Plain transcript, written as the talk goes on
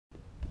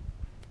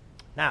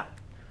Now,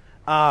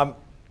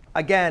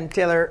 again,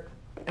 Taylor,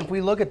 if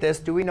we look at this,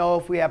 do we know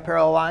if we have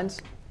parallel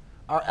lines?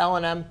 Are L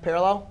and M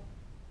parallel?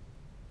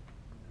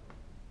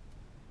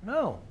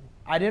 No.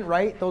 I didn't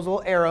write those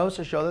little arrows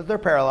to show that they're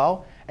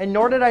parallel, and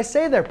nor did I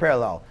say they're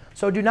parallel.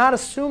 So do not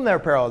assume they're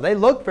parallel. They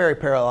look very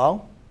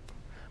parallel,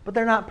 but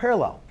they're not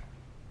parallel.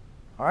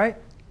 All right?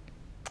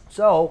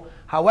 So,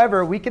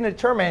 however, we can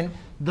determine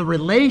the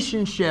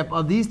relationship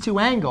of these two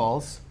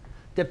angles.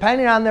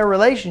 Depending on their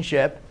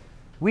relationship,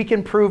 we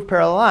can prove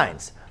parallel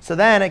lines. So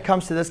then it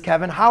comes to this,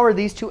 Kevin. How are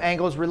these two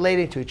angles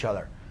related to each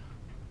other?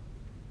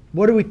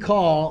 What do we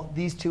call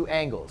these two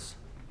angles?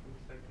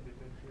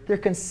 They're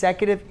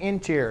consecutive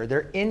interior.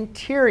 They're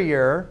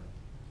interior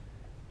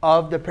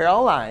of the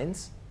parallel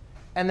lines,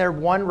 and they're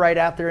one right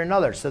after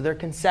another. So they're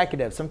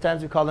consecutive.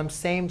 Sometimes we call them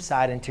same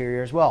side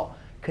interior as well.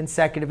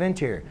 Consecutive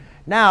interior.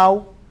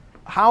 Now,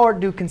 how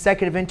do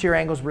consecutive interior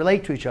angles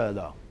relate to each other,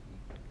 though?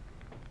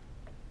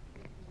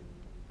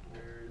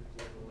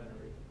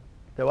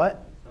 They're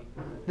what?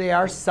 They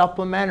are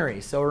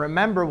supplementary. So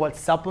remember, what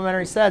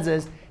supplementary says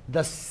is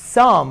the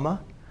sum,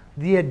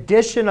 the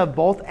addition of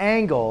both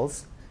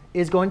angles,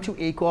 is going to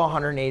equal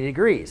 180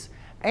 degrees.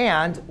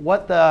 And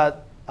what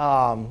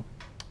our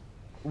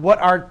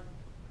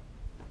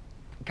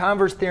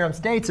converse theorem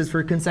states is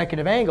for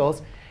consecutive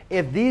angles,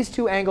 if these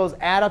two angles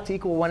add up to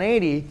equal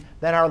 180,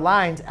 then our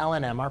lines L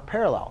and M are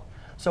parallel.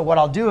 So what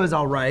I'll do is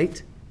I'll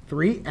write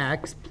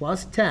 3x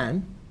plus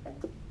 10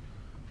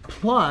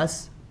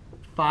 plus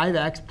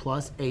 5x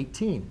plus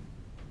 18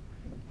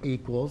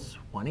 equals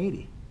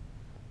 180.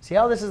 See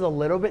how this is a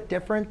little bit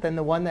different than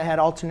the one that had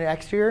alternate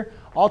exterior?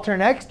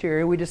 Alternate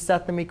exterior, we just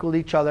set them equal to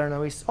each other and then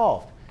we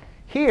solved.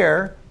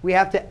 Here, we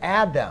have to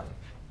add them.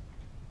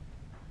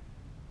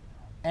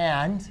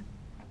 And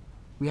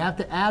we have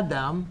to add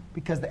them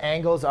because the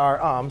angles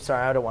are, I'm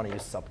sorry, I don't want to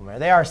use supplementary.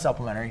 They are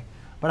supplementary,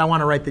 but I want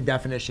to write the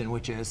definition,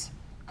 which is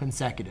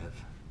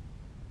consecutive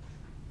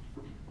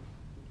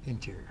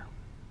interior.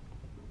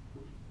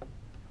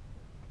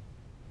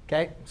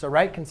 OK, so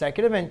write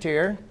consecutive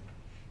interior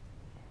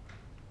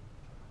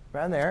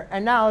right there.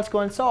 And now let's go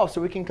and solve.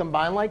 So we can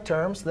combine like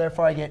terms. So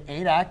therefore, I get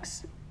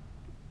 8x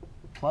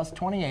plus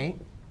 28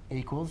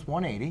 equals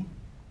 180.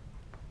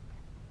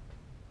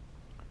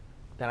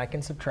 Then I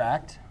can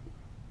subtract.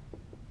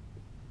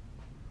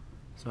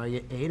 So I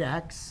get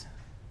 8x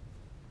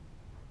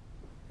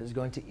is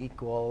going to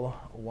equal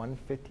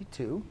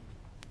 152.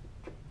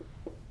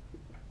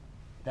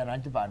 Then I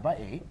divide by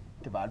 8.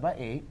 Divide by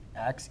 8.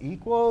 X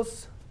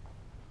equals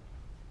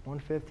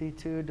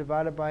 152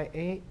 divided by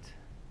 8.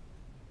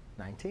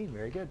 19.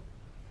 Very good.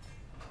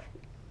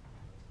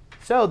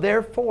 So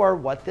therefore,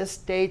 what this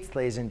states,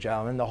 ladies and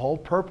gentlemen, the whole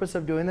purpose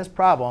of doing this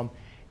problem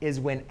is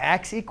when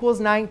x equals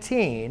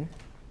 19,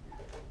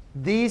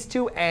 these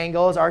two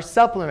angles are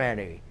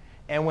supplementary.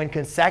 And when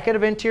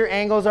consecutive interior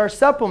angles are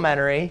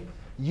supplementary,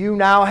 you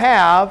now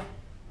have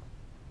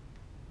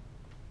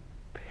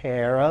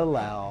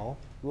parallel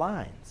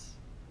lines.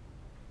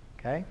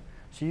 Okay?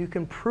 So you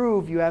can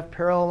prove you have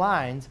parallel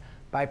lines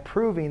by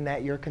proving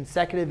that your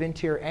consecutive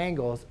interior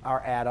angles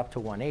are add up to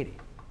 180.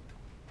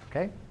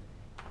 Okay?